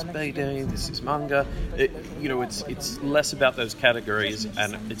comics, this is Bayday, this is manga. It's less about those categories,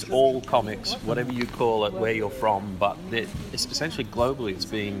 and it's all comics, whatever you call it, where you're from, but it's essentially globally it's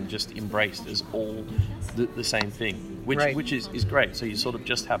being just embraced as all the same thing, which is great. So you sort of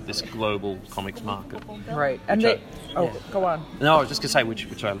just have this global comics market. Right. And go on. No, I was just going to say,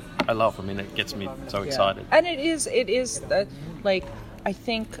 which I love. I mean, it gets me so excited. And it is I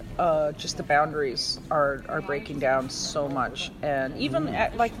think just the boundaries are breaking down so much, and even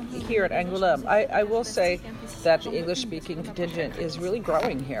here at Angoulême, I will say that the English-speaking contingent is really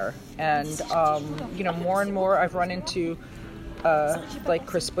growing here, and more and more I've run into like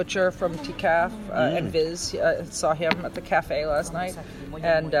Chris Butcher from TCAF and Viz. Saw him at the cafe last night,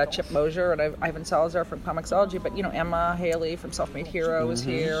 and Chip Mosier and Ivan Salazar from Comixology. But Emma Haley from Self-Made Hero is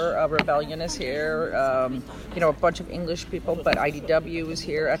here. Rebellion is here. A bunch of English people. But IDW is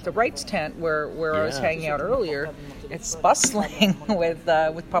here at the Rights tent where I was hanging out earlier. It's bustling with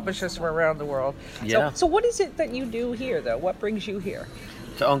publishers from around the world. Yeah. So what is it that you do here, though? What brings you here?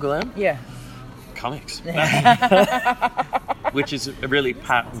 To Angoulême? Yeah. Comics. Which is a really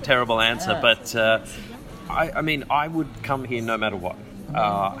pat and terrible answer, but I mean, I would come here no matter what.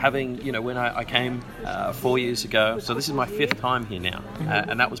 Having, when I came 4 years ago, so this is my 5th time here now,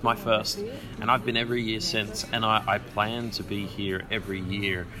 and that was my first, and I've been every year since, and I plan to be here every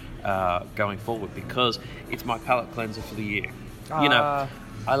year going forward, because it's my palate cleanser for the year.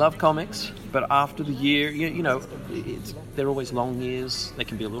 I love comics, but after the year, they're always long years. They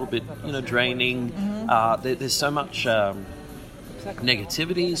can be a little bit, draining. There's so much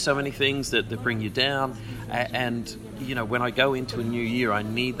negativity, so many things that bring you down. And, when I go into a new year, I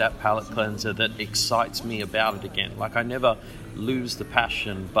need that palate cleanser that excites me about it again. Like, I never lose the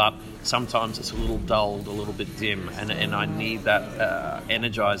passion, but sometimes it's a little dulled, a little bit dim, and I need that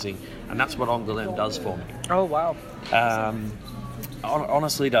energizing. And that's what Angoulême does for me. Oh, wow.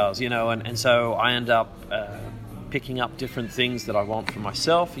 Honestly does, and so I end up picking up different things that I want for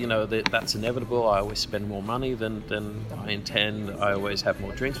myself. That's inevitable. I always spend more money than I intend. I always have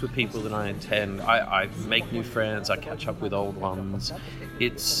more drinks with people than I intend. I make new friends. I catch up with old ones.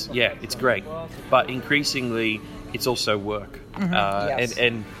 It's great, but increasingly it's also work. Yes.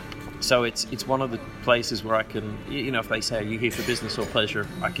 And so it's one of the places where I can, if they say, are you here for business or pleasure,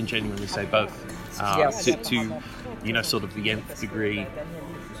 I can genuinely say both. Yes. To sort of the nth degree.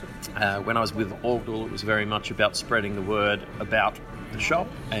 When I was with Orbital, it was very much about spreading the word about the shop,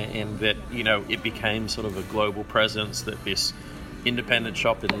 and that it became sort of a global presence, that this independent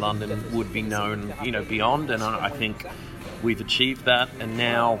shop in London would be known beyond, and I think we've achieved that. And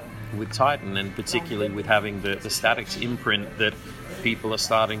now with Titan, and particularly with having the Static imprint that people are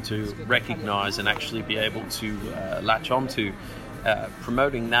starting to recognize and actually be able to latch onto,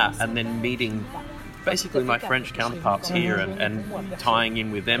 promoting that, and then meeting basically my French counterparts here and tying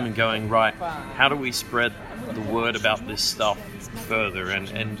in with them and going, right, how do we spread the word about this stuff further?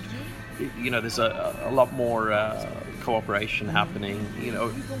 And there's a lot more cooperation happening,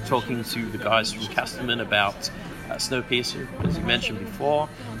 talking to the guys from Casterman about Snowpiercer, as you mentioned before.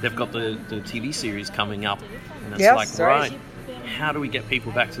 They've got the TV series coming up, and it's right, how do we get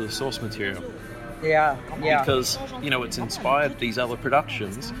people back to the source material? Yeah. Because, it's inspired these other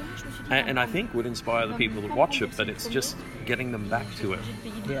productions, and I think would inspire the people that watch it, but it's just getting them back to it.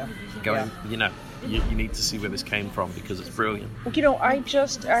 Yeah. Going, you need to see where this came from, because it's brilliant. I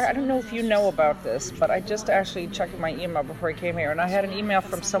don't know if you know about this, but I just actually checked my email before I came here, and I had an email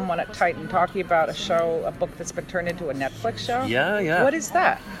from someone at Titan talking about a book that's been turned into a Netflix show. Yeah. What is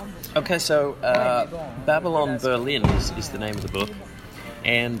that? Okay, so Babylon Berlin is the name of the book.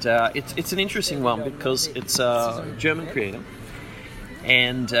 And it's an interesting one because it's a German creator,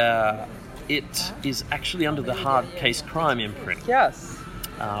 and it is actually under the Hard Case Crime imprint. Yes.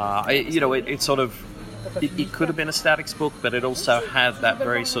 It could have been a Statics book, but it also had that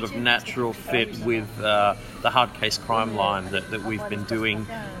very sort of natural fit with the Hard Case Crime line that we've been doing,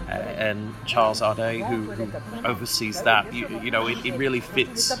 and Charles Arday, who oversees that. It really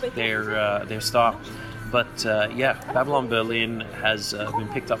fits their style. But Babylon Berlin has been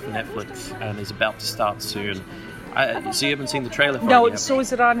picked up for Netflix and is about to start soon. So you haven't seen the trailer for it yet? So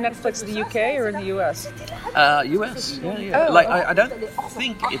is it on Netflix in the UK or in the US? US, yeah. Oh. I don't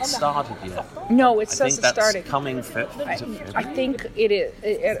think it started yet. No, it says it started. I think that's coming February. I think it is.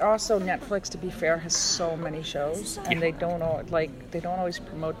 It also, Netflix, to be fair, has so many shows, and they don't always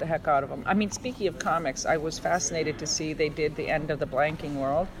promote the heck out of them. I mean, speaking of comics, I was fascinated to see they did The End of the Blanking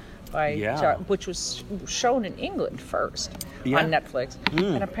World, which was shown in England first on Netflix,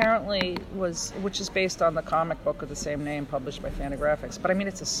 and apparently which is based on the comic book of the same name published by Fantagraphics. But I mean,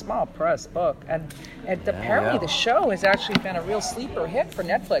 it's a small press book, and apparently the show has actually been a real sleeper hit for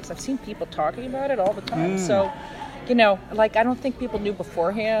Netflix. I've seen people talking about it all the time. So, I don't think people knew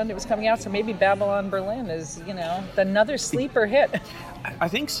beforehand it was coming out. So maybe Babylon Berlin is, another sleeper hit. I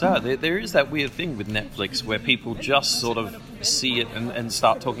think so. There is that weird thing with Netflix where people just sort of see it and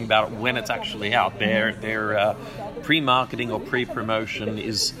start talking about it when it's actually out. Their pre-marketing or pre-promotion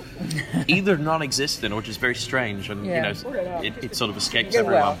is either non-existent or just very strange, and it sort of escapes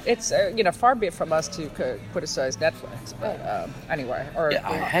everyone. Well, it's far be it from us to criticize Netflix, but anyway.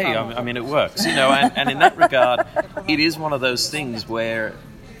 I mean, it works, and in that regard, it is one of those things where.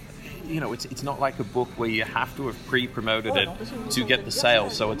 It's not like a book where you have to have pre-promoted it to get the sale,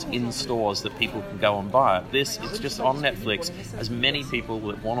 so it's in stores that people can go and buy it. It's just on Netflix. As many people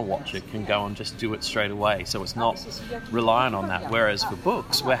that want to watch it can go and just do it straight away, so it's not relying on that. Whereas for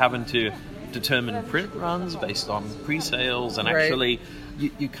books, we're having to determine print runs based on pre-sales, and actually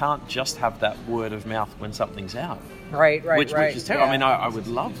you can't just have that word of mouth when something's out. Right. Which is terrible. Yeah. I mean, I would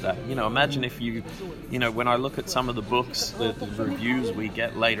love that. Imagine if when I look at some of the books, the reviews we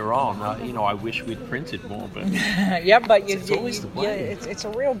get later on, I wish we'd printed more. But it's always the way. It's a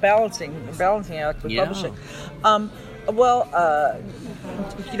real balancing act with publishing. A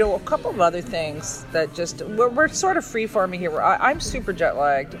couple of other things that just we're sort of free-forming here. I'm super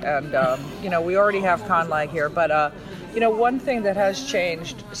jet-lagged, and we already have con lag here, but. One thing that has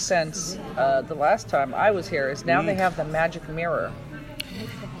changed since the last time I was here is now they have the magic mirror.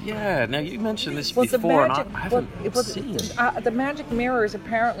 Yeah, now you mentioned this Well, before, and I haven't seen it. The Magic Mirror is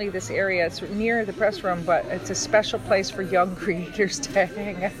apparently this area. It's near the press room, but it's a special place for young creators to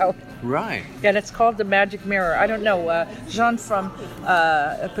hang out. Right. And it's called the Magic Mirror. I don't know. Jean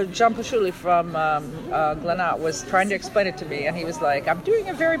Pachuli from Glenat was trying to explain it to me, and he was like, "I'm doing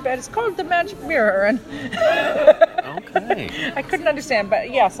it very bad. It's called the Magic Mirror." And Okay. I couldn't understand,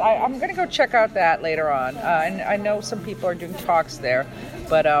 but yes, I'm going to go check out that later on. And I know some people are doing talks there,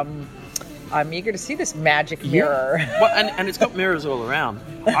 but I'm eager to see this Magic Mirror. Well, and it's got mirrors all around.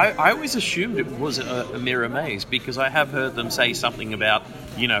 I always assumed it was a mirror maze because I have heard them say something about,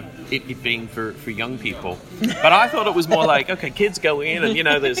 it being for young people. But I thought it was more like, okay, kids go in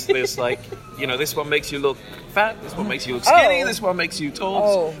and, there's like, this one makes you look fat, this one makes you look skinny, this one makes you tall.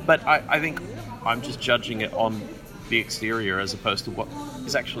 Oh. But I think I'm just judging it on the exterior as opposed to what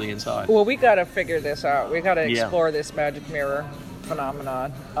is actually inside. Well, we got to figure this out. We got to explore this Magic Mirror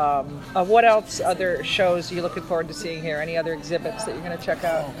phenomenon. What else? Other shows you're looking forward to seeing here? Any other exhibits that you're going to check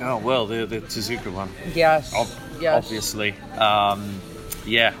out? Oh well, the Tezuka one. Yes. Yes. Obviously. I'm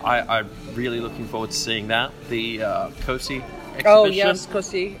really looking forward to seeing that. The Kosi exhibition. Oh yes,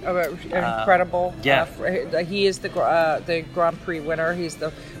 Kosi, incredible. Yeah. He is the Grand Prix winner. He's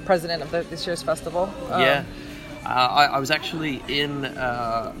the president of this year's festival. I was actually in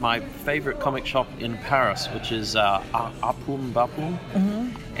my favorite comic shop in Paris, which is Apum Bapum,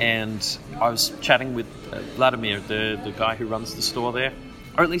 and I was chatting with Vladimir, the guy who runs the store there,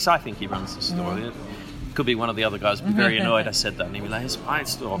 or at least I think he runs the store. It could be one of the other guys. I'd be very annoyed I said that, and he'd be like, "It's my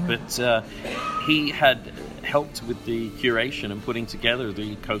store," but he had helped with the curation and putting together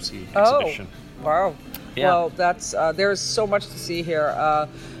the Kosi exhibition. Oh, wow. Yeah. Well, that's there's so much to see here.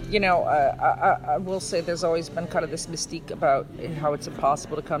 I will say there's always been kind of this mystique about how it's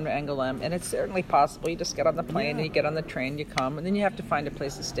impossible to come to Angoulême, and it's certainly possible. You just get on the plane and you get on the train, you come, and then you have to find a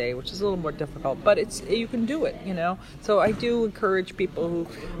place to stay, which is a little more difficult, but you can do it, So I do encourage people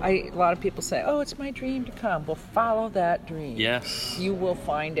a lot of people say, "Oh, it's my dream to come." Well, follow that dream. Yes. You will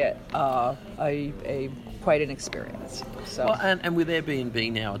find it quite an experience. So. Well, and with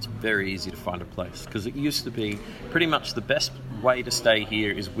Airbnb now, it's very easy to find a place because it used to be pretty much the best way to stay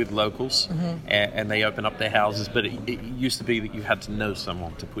here is with locals, and they open up their houses. But it used to be that you had to know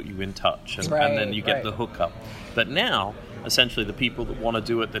someone to put you in touch, and then you get the hookup. But now, essentially, the people that want to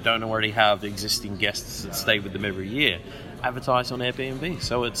do it that don't already have existing guests that stay with them every year advertise on Airbnb.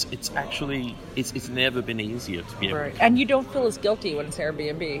 So it's actually never been easier to be able to come. And you don't feel as guilty when it's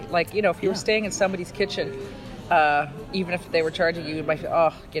Airbnb. Like, if you were staying in somebody's kitchen, even if they were charging you, might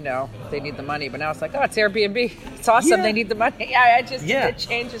feel, they need the money. But now it's like, it's Airbnb. It's awesome. They need the money. It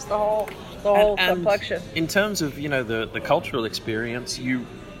changes the whole complexion. In terms of, the cultural experience, you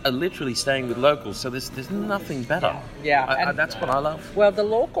are literally staying with locals. So there's nothing better. Yeah. That's what I love. Well, the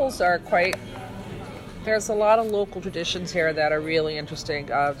locals are there's a lot of local traditions here that are really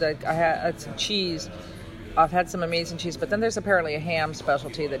interesting. I had some cheese. I've had some amazing cheese, but then there's apparently a ham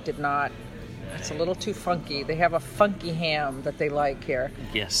specialty that did not. It's a little too funky. They have a funky ham that they like here.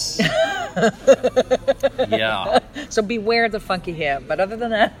 Yes. Yeah. So beware the funky ham. But other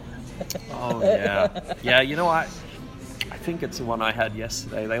than that. Oh, yeah. Yeah, I think it's the one I had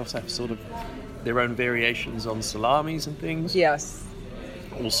yesterday. They also have sort of their own variations on salamis and things. Yes.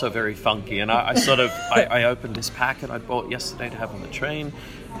 Also very funky, and I opened this packet I bought yesterday to have on the train,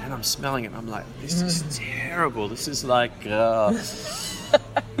 and I'm smelling it and I'm like, this is terrible. This is like I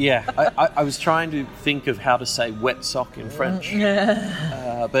was trying to think of how to say wet sock in French,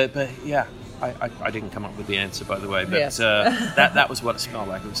 but yeah, I didn't come up with the answer, by the way, but that was what it smelled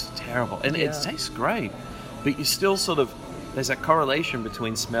like. It was terrible, and it tastes great, but you still sort of, there's a correlation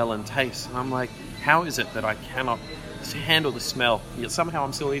between smell and taste, and I'm like, how is it that I cannot handle the smell, yet somehow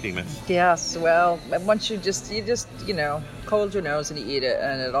I'm still eating this? Yes, well, once you just cold your nose and you eat it,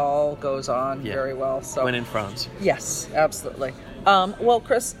 and it all goes on very well. So when in France. Yes, absolutely. Well,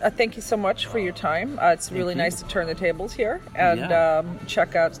 Chris, thank you so much for your time. It's really nice to turn the tables here and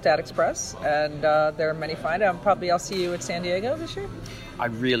check out Stat Express, and there are many fine. I'll see you at San Diego this year. I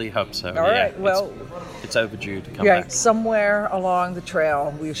really hope so. All right, well, it's overdue to come back. Somewhere along the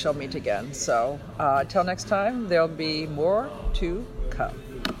trail we shall meet again. So until next time, there'll be more to come.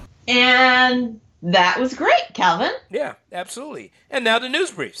 And that was great, Calvin. Yeah, absolutely. And now the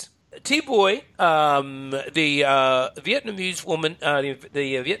news briefs. T-Boy, the Vietnamese woman,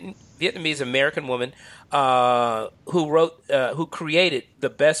 the Vietnamese American woman who created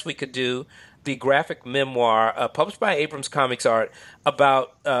The Best We Could Do, the graphic memoir published by Abrams Comics Art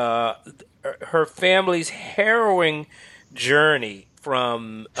about her family's harrowing journey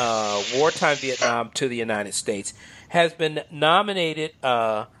from wartime Vietnam to the United States, has been nominated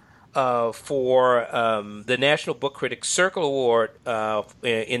for the National Book Critics Circle Award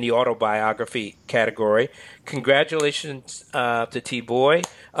in the autobiography category. Congratulations to T. Boy.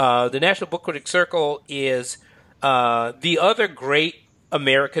 The National Book Critics Circle is the other great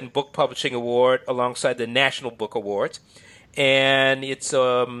American book publishing award alongside the National Book Awards. And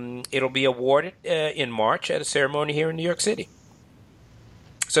it'll be awarded in March at a ceremony here in New York City.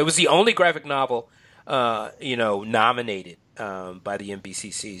 So it was the only graphic novel, nominated by the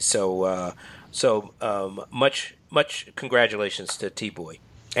NBCC. So much congratulations to T-Boy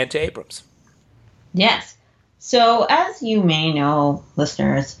and to Abrams. Yes. So as you may know,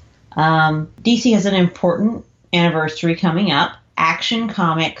 listeners, DC has an important anniversary coming up. Action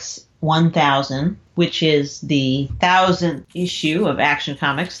Comics 1000, which is the 1000th issue of Action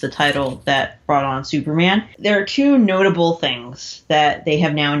Comics, the title that brought on Superman. There are two notable things that they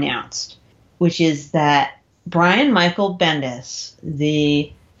have now announced, which is that Brian Michael Bendis,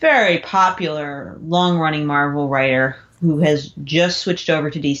 the very popular, long-running Marvel writer who has just switched over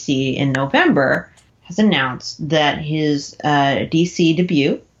to DC in November, has announced that his DC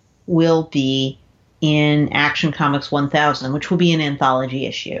debut will be in Action Comics 1000, which will be an anthology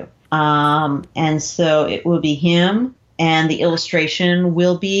issue. And so it will be him, and the illustration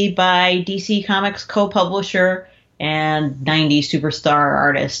will be by DC Comics co-publisher and 90s superstar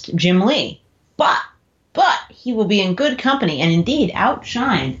artist Jim Lee. But he will be in good company, and indeed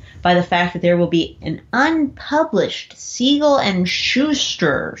outshined by the fact that there will be an unpublished Siegel and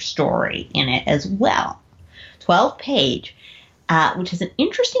Schuster story in it as well. 12-page, which has an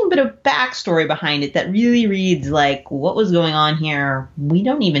interesting bit of backstory behind it that really reads like what was going on here, we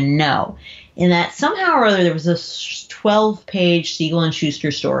don't even know. In that somehow or other there was a 12-page Siegel and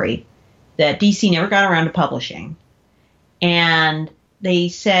Schuster story that DC never got around to publishing. And they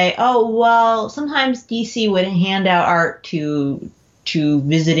say, oh, well, sometimes DC would hand out art to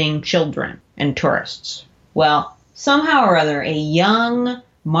visiting children and tourists. Well, somehow or other, a young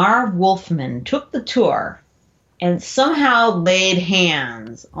Marv Wolfman took the tour and somehow laid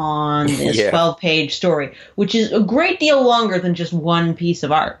hands on this 12-page story, which is a great deal longer than just one piece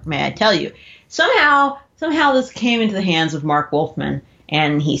of art, may I tell you. Somehow this came into the hands of Mark Wolfman,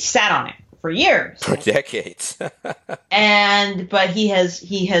 and he sat on it for years. For decades. But he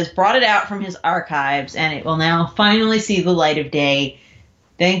has brought it out from his archives, and it will now finally see the light of day.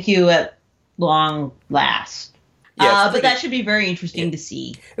 Thank you at long last. But that should be very interesting to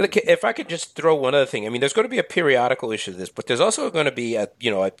see. Look, if I could just throw one other thing. I mean, there's going to be a periodical issue of this, but there's also going to be a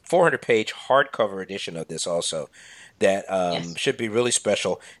 400-page hardcover edition of this also that should be really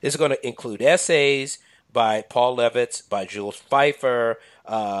special. This is going to include essays by Paul Levitz, by Jules Pfeiffer,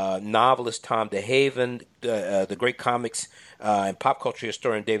 novelist Tom DeHaven, the great comics and pop culture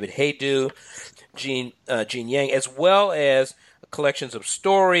historian David Haydu, Gene Yang, as well as collections of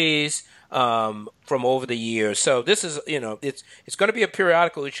stories from over the years. So this is, it's going to be a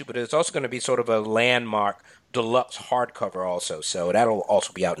periodical issue, but it's also going to be sort of a landmark deluxe hardcover also. So that'll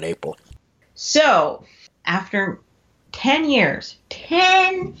also be out in April. So after 10 years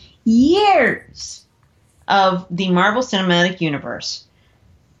of the Marvel Cinematic Universe,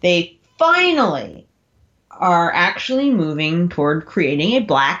 they finally are actually moving toward creating a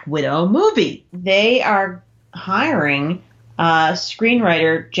Black Widow movie. They are hiring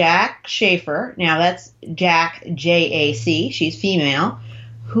screenwriter Jac Schaeffer. Now that's Jack, J-A-C. She's female,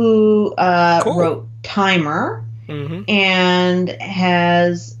 who wrote Timer and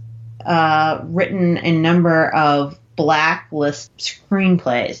has written a number of Blacklist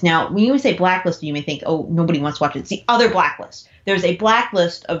screenplays. Now, when you say Blacklist, you may think, oh, nobody wants to watch it. It's the other Blacklist. There's a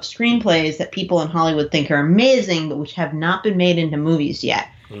blacklist of screenplays that people in Hollywood think are amazing, but which have not been made into movies yet.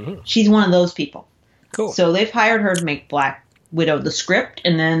 She's one of those people. Cool. So they've hired her to make Black Widow the script,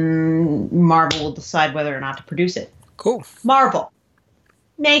 and then Marvel will decide whether or not to produce it. Cool. Marvel,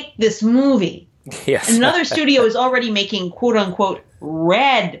 make this movie. Yes. And another studio is already making quote-unquote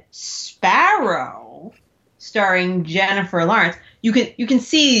Red Sparrow, starring Jennifer Lawrence. You can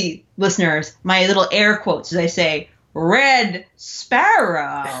see, listeners, my little air quotes as I say Red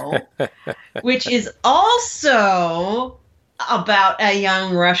Sparrow, which is also about a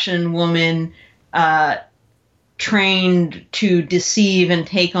young Russian woman trained to deceive and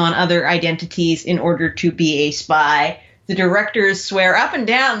take on other identities in order to be a spy. The directors swear up and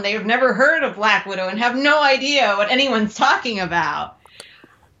down they have never heard of Black Widow and have no idea what anyone's talking about.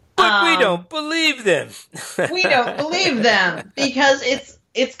 But we don't believe them. We don't believe them because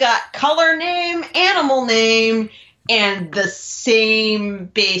it's got color name, animal name, and the same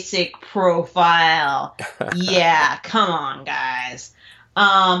basic profile. Yeah, come on, guys.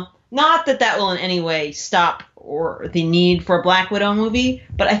 Not that will in any way stop or the need for a Black Widow movie,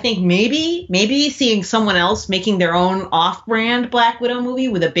 but I think maybe seeing someone else making their own off-brand Black Widow movie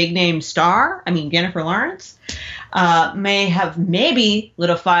with a big name star, Jennifer Lawrence, may have maybe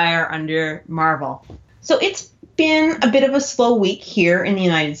lit a fire under Marvel. So it's been a bit of a slow week here in the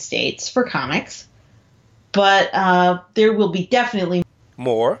United States for comics, but there will be definitely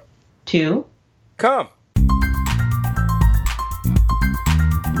more to come.